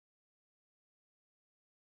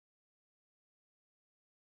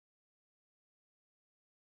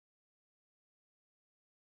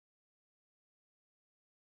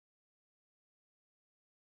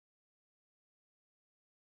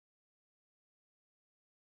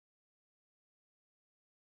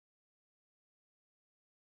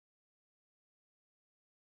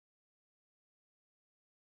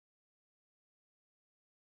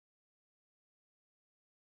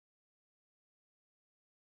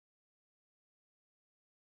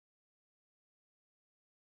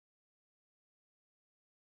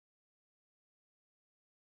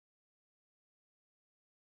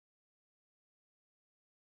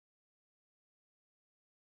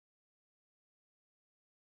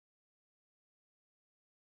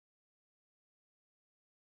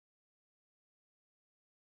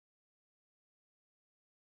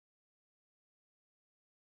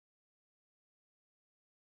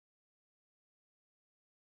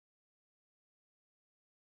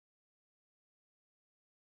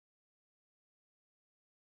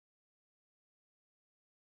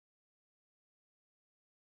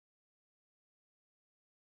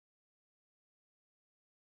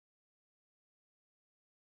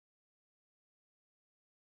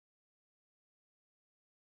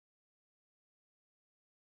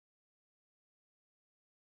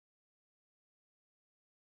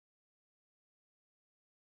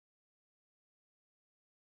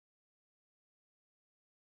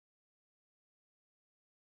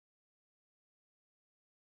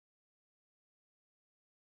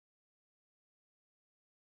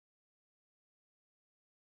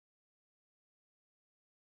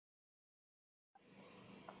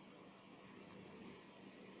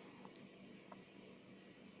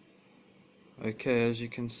Okay, as you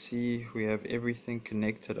can see, we have everything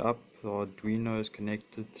connected up. The Arduino is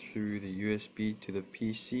connected through the USB to the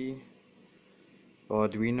PC. The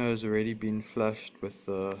Arduino has already been flashed with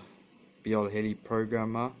the Blheli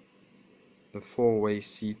programmer, the 4-way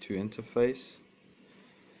C2 interface,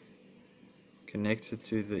 connected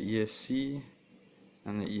to the ESC,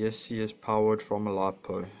 and the ESC is powered from a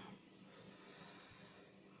LiPo.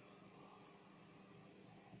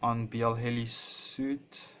 On Blheli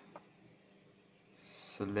suit,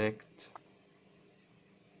 select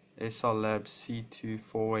SR-Lab C2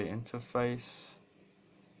 4-way interface,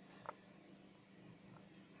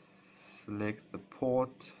 select the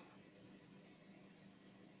port,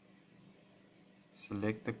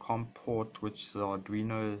 select the COM port which the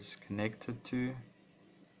Arduino is connected to,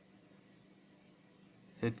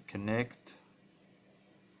 hit connect,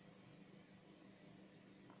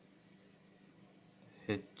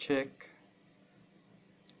 hit check.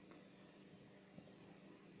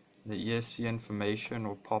 The ESC information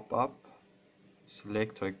will pop up.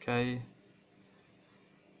 Select OK.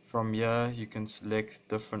 From here you can select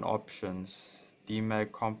different options: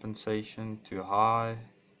 demag compensation to high,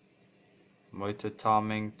 motor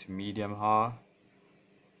timing to medium high.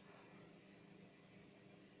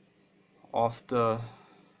 After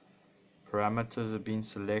parameters have been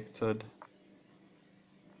selected,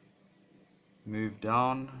 move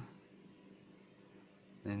down,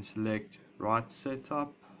 then select write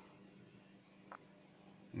setup.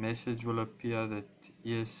 Message will appear that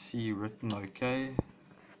ESC written OK.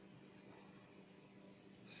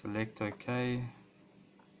 Select OK.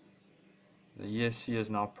 The ESC is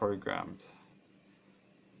now programmed.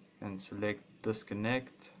 And select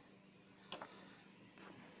disconnect.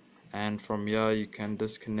 And from here you can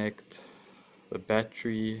disconnect the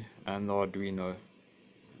battery and the Arduino.